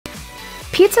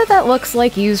Pizza that looks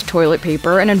like used toilet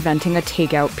paper and inventing a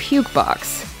takeout puke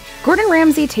box. Gordon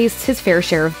Ramsay tastes his fair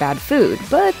share of bad food,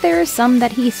 but there's some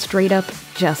that he straight up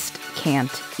just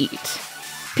can't eat.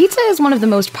 Pizza is one of the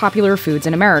most popular foods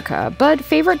in America, but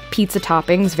favorite pizza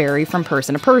toppings vary from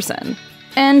person to person.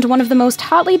 And one of the most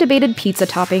hotly debated pizza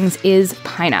toppings is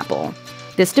pineapple.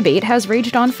 This debate has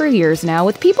raged on for years now,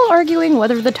 with people arguing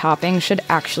whether the topping should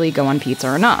actually go on pizza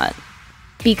or not.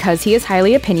 Because he is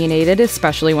highly opinionated,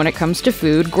 especially when it comes to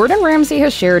food, Gordon Ramsay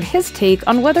has shared his take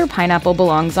on whether pineapple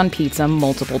belongs on pizza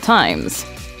multiple times.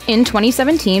 In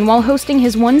 2017, while hosting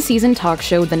his one-season talk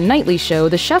show, The Nightly Show,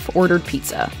 the chef ordered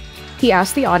pizza. He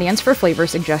asked the audience for flavor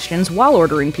suggestions while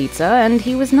ordering pizza, and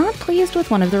he was not pleased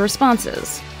with one of the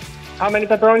responses. How many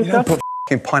pepperoni, sir? Put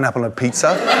f***ing pineapple on a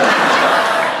pizza.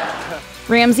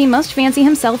 Ramsay must fancy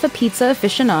himself a pizza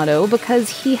aficionado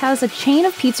because he has a chain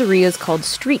of pizzerias called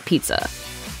Street Pizza.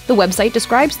 The website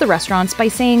describes the restaurants by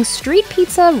saying street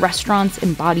pizza restaurants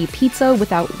embody pizza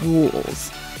without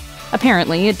rules.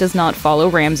 Apparently, it does not follow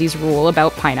Ramsay's rule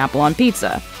about pineapple on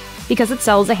pizza, because it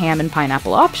sells a ham and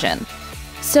pineapple option.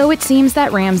 So it seems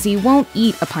that Ramsay won't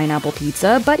eat a pineapple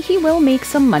pizza, but he will make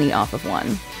some money off of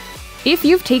one. If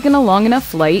you've taken a long enough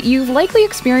flight, you've likely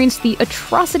experienced the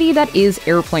atrocity that is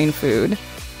airplane food.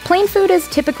 Plain food is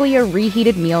typically a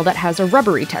reheated meal that has a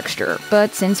rubbery texture,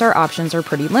 but since our options are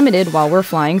pretty limited while we're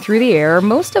flying through the air,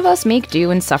 most of us make do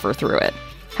and suffer through it.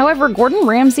 However, Gordon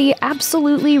Ramsay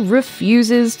absolutely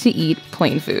refuses to eat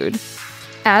plain food.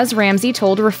 As Ramsay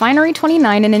told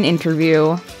Refinery29 in an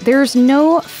interview, "There's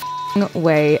no f***ing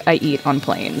way I eat on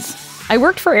planes. I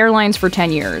worked for airlines for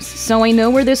 10 years, so I know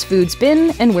where this food's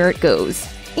been and where it goes,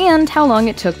 and how long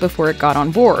it took before it got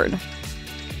on board."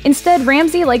 Instead,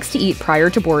 Ramsay likes to eat prior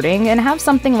to boarding and have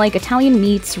something like Italian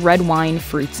meats, red wine,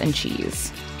 fruits, and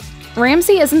cheese.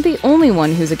 Ramsay isn't the only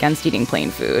one who's against eating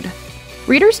plain food.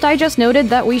 Reader's Digest noted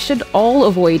that we should all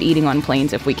avoid eating on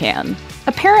planes if we can.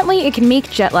 Apparently, it can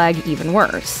make jet lag even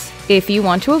worse. If you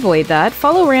want to avoid that,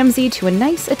 follow Ramsay to a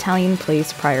nice Italian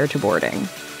place prior to boarding.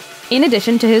 In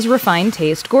addition to his refined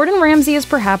taste, Gordon Ramsay is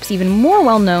perhaps even more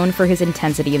well known for his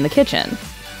intensity in the kitchen.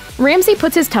 Ramsay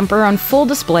puts his temper on full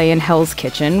display in Hell's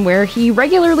Kitchen, where he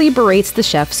regularly berates the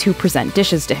chefs who present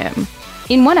dishes to him.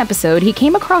 In one episode, he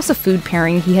came across a food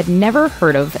pairing he had never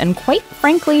heard of and quite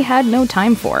frankly had no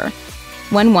time for.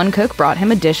 When one cook brought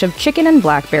him a dish of chicken and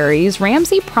blackberries,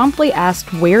 Ramsay promptly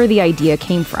asked where the idea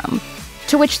came from,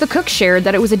 to which the cook shared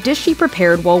that it was a dish she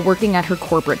prepared while working at her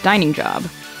corporate dining job.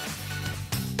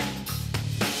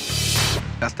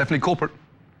 That's definitely corporate.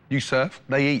 You serve,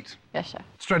 they eat. Yes, chef.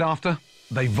 Straight after,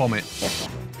 they vomit. Yes, chef.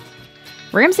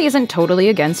 Ramsay isn't totally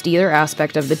against either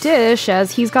aspect of the dish,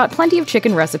 as he's got plenty of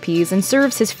chicken recipes and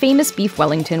serves his famous beef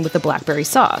Wellington with the blackberry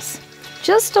sauce.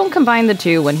 Just don't combine the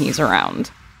two when he's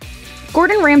around.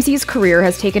 Gordon Ramsay's career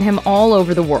has taken him all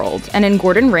over the world, and in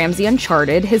Gordon Ramsay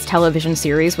Uncharted, his television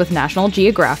series with National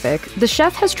Geographic, the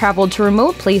chef has traveled to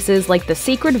remote places like the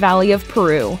Sacred Valley of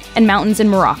Peru and mountains in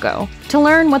Morocco to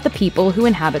learn what the people who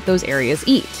inhabit those areas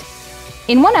eat.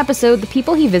 In one episode, the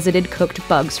people he visited cooked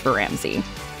bugs for Ramsay.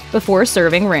 Before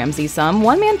serving Ramsay some,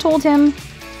 one man told him,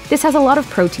 "This has a lot of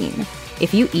protein.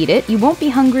 If you eat it, you won't be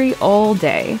hungry all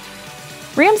day."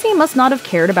 Ramsay must not have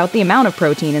cared about the amount of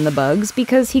protein in the bugs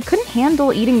because he couldn't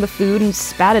handle eating the food and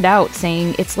spat it out,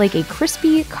 saying it's like a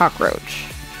crispy cockroach.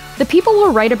 The people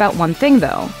were right about one thing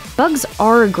though. Bugs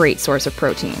are a great source of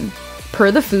protein. Per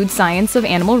the Food Science of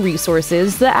Animal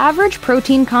Resources, the average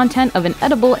protein content of an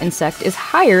edible insect is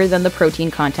higher than the protein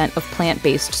content of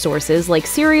plant-based sources like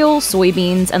cereal,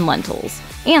 soybeans, and lentils.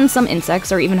 And some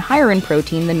insects are even higher in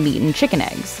protein than meat and chicken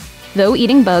eggs. Though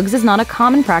eating bugs is not a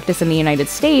common practice in the United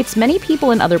States, many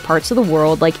people in other parts of the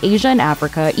world, like Asia and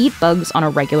Africa, eat bugs on a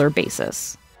regular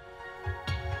basis.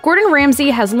 Gordon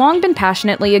Ramsay has long been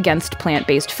passionately against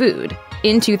plant-based food.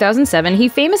 In 2007, he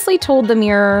famously told the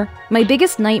Mirror, "My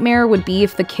biggest nightmare would be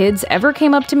if the kids ever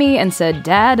came up to me and said,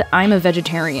 'Dad, I'm a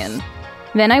vegetarian.'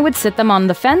 Then I would sit them on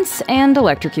the fence and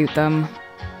electrocute them."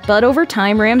 But over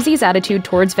time, Ramsay's attitude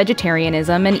towards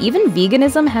vegetarianism and even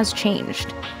veganism has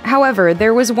changed. However,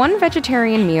 there was one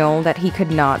vegetarian meal that he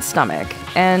could not stomach,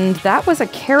 and that was a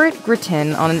carrot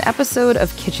gratin on an episode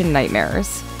of Kitchen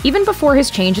Nightmares. Even before his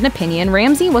change in opinion,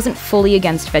 Ramsay wasn't fully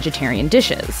against vegetarian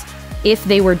dishes, if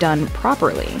they were done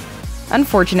properly.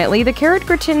 Unfortunately, the carrot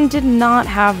gratin did not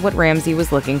have what Ramsay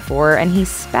was looking for, and he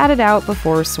spat it out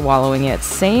before swallowing it,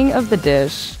 saying of the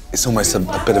dish, "It's almost a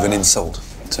bit of an insult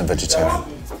to a vegetarian."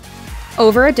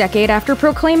 Over a decade after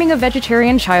proclaiming a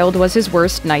vegetarian child was his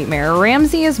worst nightmare,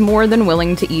 Ramsay is more than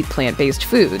willing to eat plant-based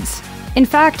foods. In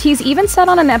fact, he's even said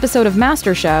on an episode of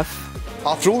MasterChef,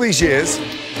 "After all these years,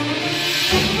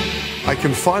 I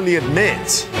can finally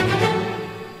admit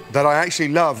that I actually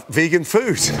love vegan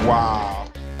food. Wow.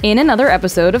 In another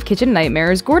episode of Kitchen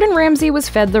Nightmares, Gordon Ramsay was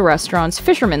fed the restaurant's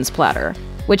fisherman's platter,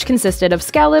 which consisted of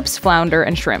scallops, flounder,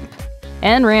 and shrimp.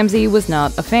 And Ramsay was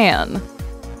not a fan.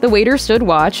 The waiter stood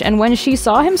watch, and when she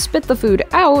saw him spit the food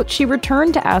out, she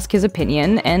returned to ask his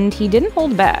opinion, and he didn't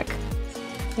hold back.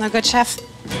 No good, chef?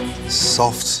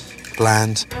 Soft,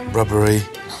 bland, rubbery.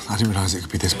 I didn't realise it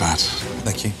could be this bad.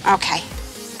 Thank you. Okay.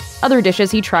 Other dishes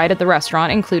he tried at the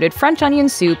restaurant included French onion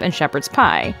soup and shepherd's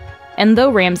pie. And though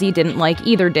Ramsay didn't like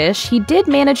either dish, he did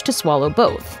manage to swallow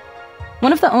both.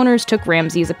 One of the owners took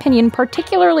Ramsay's opinion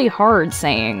particularly hard,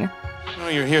 saying,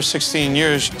 You're here 16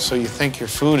 years, so you think your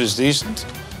food is decent?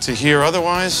 To hear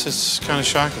otherwise, it's kind of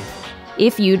shocking.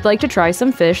 If you'd like to try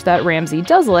some fish that Ramsay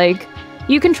does like,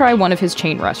 you can try one of his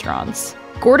chain restaurants,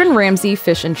 Gordon Ramsay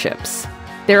Fish and Chips.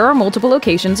 There are multiple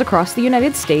locations across the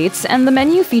United States, and the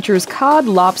menu features cod,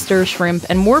 lobster, shrimp,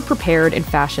 and more prepared in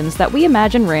fashions that we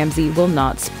imagine Ramsay will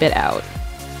not spit out.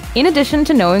 In addition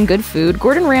to knowing good food,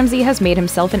 Gordon Ramsay has made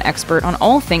himself an expert on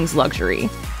all things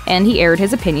luxury, and he aired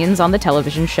his opinions on the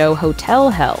television show Hotel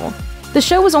Hell. The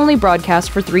show was only broadcast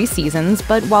for 3 seasons,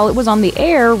 but while it was on the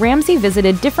air, Ramsay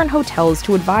visited different hotels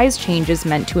to advise changes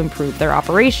meant to improve their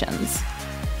operations.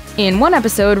 In one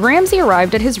episode, Ramsay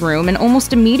arrived at his room and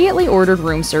almost immediately ordered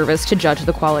room service to judge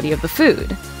the quality of the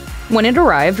food. When it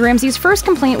arrived, Ramsay's first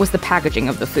complaint was the packaging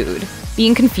of the food,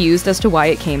 being confused as to why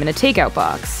it came in a takeout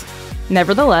box.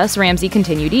 Nevertheless, Ramsay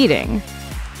continued eating.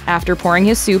 After pouring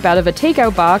his soup out of a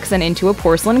takeout box and into a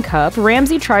porcelain cup,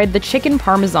 Ramsay tried the chicken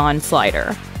parmesan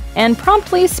slider, and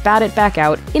promptly spat it back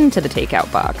out into the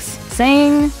takeout box,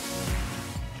 saying,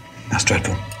 That's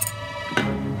dreadful.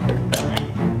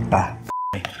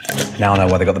 Now I know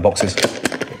why they got the boxes.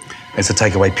 It's a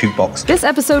takeaway puke box. This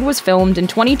episode was filmed in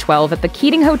 2012 at the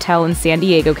Keating Hotel in San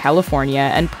Diego, California,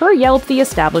 and per Yelp, the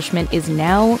establishment is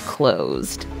now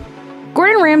closed.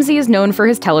 Gordon Ramsay is known for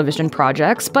his television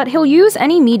projects, but he'll use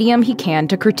any medium he can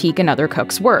to critique another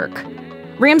cook's work.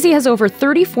 Ramsay has over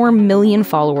 34 million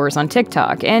followers on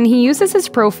TikTok, and he uses his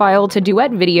profile to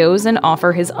duet videos and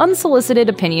offer his unsolicited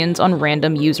opinions on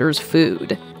random users'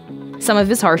 food. Some of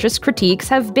his harshest critiques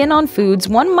have been on foods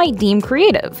one might deem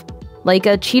creative, like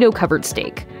a Cheeto-covered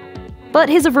steak. But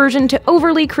his aversion to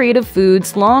overly creative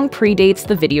foods long predates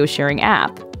the video-sharing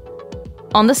app.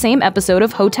 On the same episode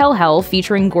of Hotel Hell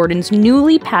featuring Gordon's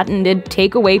newly patented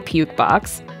takeaway puke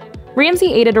box,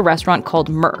 Ramsay ate at a restaurant called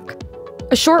Merc,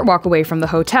 a short walk away from the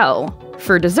hotel.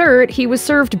 For dessert, he was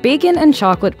served bacon and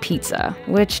chocolate pizza,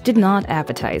 which did not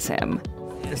appetize him.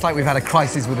 It's like we've had a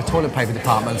crisis with the toilet paper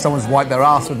department. Someone's wiped their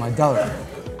ass with my dough.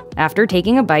 After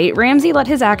taking a bite, Ramsay let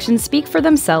his actions speak for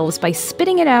themselves by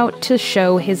spitting it out to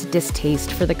show his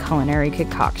distaste for the culinary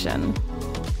concoction.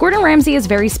 Gordon Ramsay is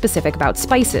very specific about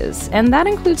spices, and that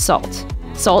includes salt.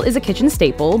 Salt is a kitchen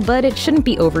staple, but it shouldn't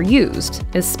be overused,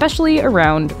 especially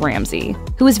around Ramsay,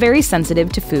 who is very sensitive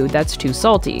to food that's too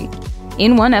salty.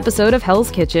 In one episode of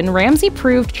Hell's Kitchen, Ramsay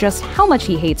proved just how much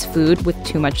he hates food with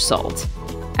too much salt.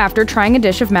 After trying a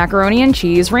dish of macaroni and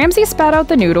cheese, Ramsay spat out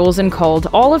the noodles and called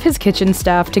all of his kitchen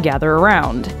staff to gather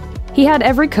around. He had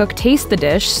every cook taste the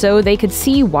dish so they could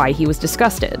see why he was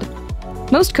disgusted.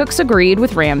 Most cooks agreed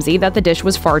with Ramsay that the dish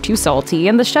was far too salty,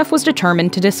 and the chef was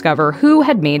determined to discover who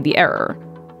had made the error.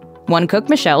 One cook,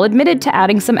 Michelle, admitted to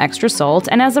adding some extra salt,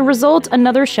 and as a result,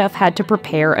 another chef had to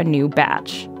prepare a new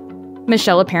batch.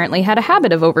 Michelle apparently had a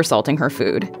habit of oversalting her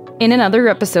food. In another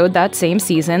episode that same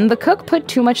season, the cook put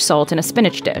too much salt in a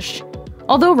spinach dish.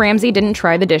 Although Ramsay didn't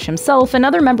try the dish himself,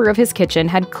 another member of his kitchen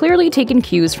had clearly taken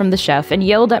cues from the chef and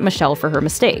yelled at Michelle for her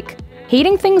mistake.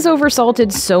 Hating things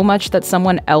oversalted so much that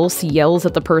someone else yells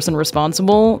at the person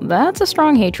responsible, that's a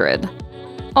strong hatred.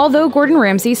 Although Gordon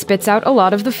Ramsay spits out a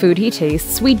lot of the food he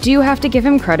tastes, we do have to give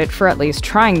him credit for at least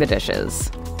trying the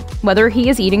dishes. Whether he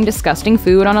is eating disgusting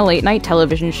food on a late-night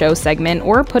television show segment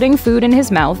or putting food in his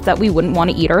mouth that we wouldn't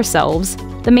want to eat ourselves,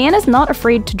 the man is not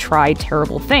afraid to try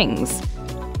terrible things.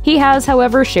 He has,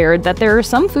 however, shared that there are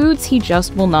some foods he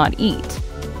just will not eat.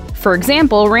 For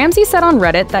example, Ramsay said on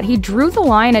Reddit that he drew the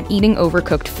line at eating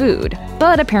overcooked food,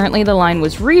 but apparently the line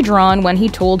was redrawn when he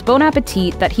told Bon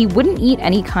Appetit that he wouldn't eat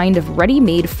any kind of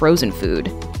ready-made frozen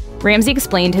food. Ramsay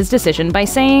explained his decision by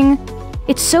saying,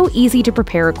 "It's so easy to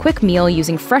prepare a quick meal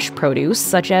using fresh produce,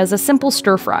 such as a simple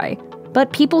stir-fry,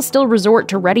 but people still resort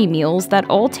to ready meals that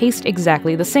all taste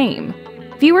exactly the same."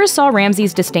 Viewers saw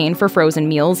Ramsay's disdain for frozen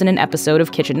meals in an episode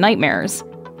of Kitchen Nightmares.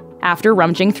 After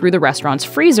rummaging through the restaurant's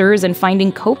freezers and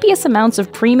finding copious amounts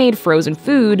of pre-made frozen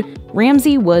food,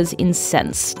 Ramsay was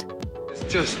incensed. It's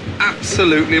just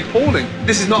absolutely appalling.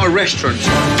 This is not a restaurant.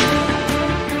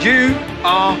 You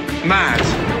are mad.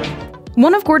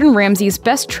 One of Gordon Ramsay's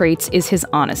best traits is his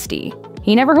honesty.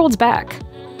 He never holds back.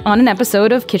 On an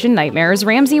episode of Kitchen Nightmares,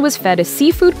 Ramsay was fed a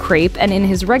seafood crepe, and in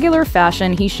his regular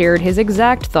fashion, he shared his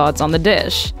exact thoughts on the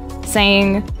dish,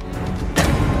 saying,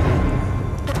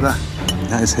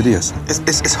 That is hideous.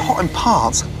 It's hot in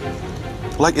parts,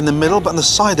 like in the middle, but on the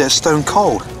side there it's stone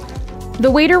cold.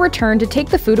 The waiter returned to take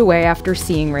the food away after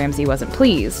seeing Ramsay wasn't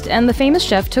pleased, and the famous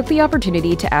chef took the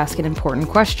opportunity to ask an important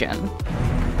question.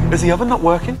 Is the oven not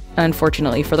working?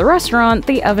 Unfortunately for the restaurant,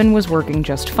 the oven was working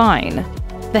just fine.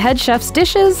 The head chef's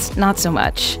dishes, not so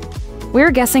much.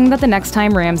 We're guessing that the next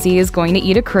time Ramsay is going to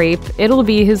eat a crepe, it'll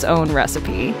be his own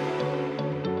recipe.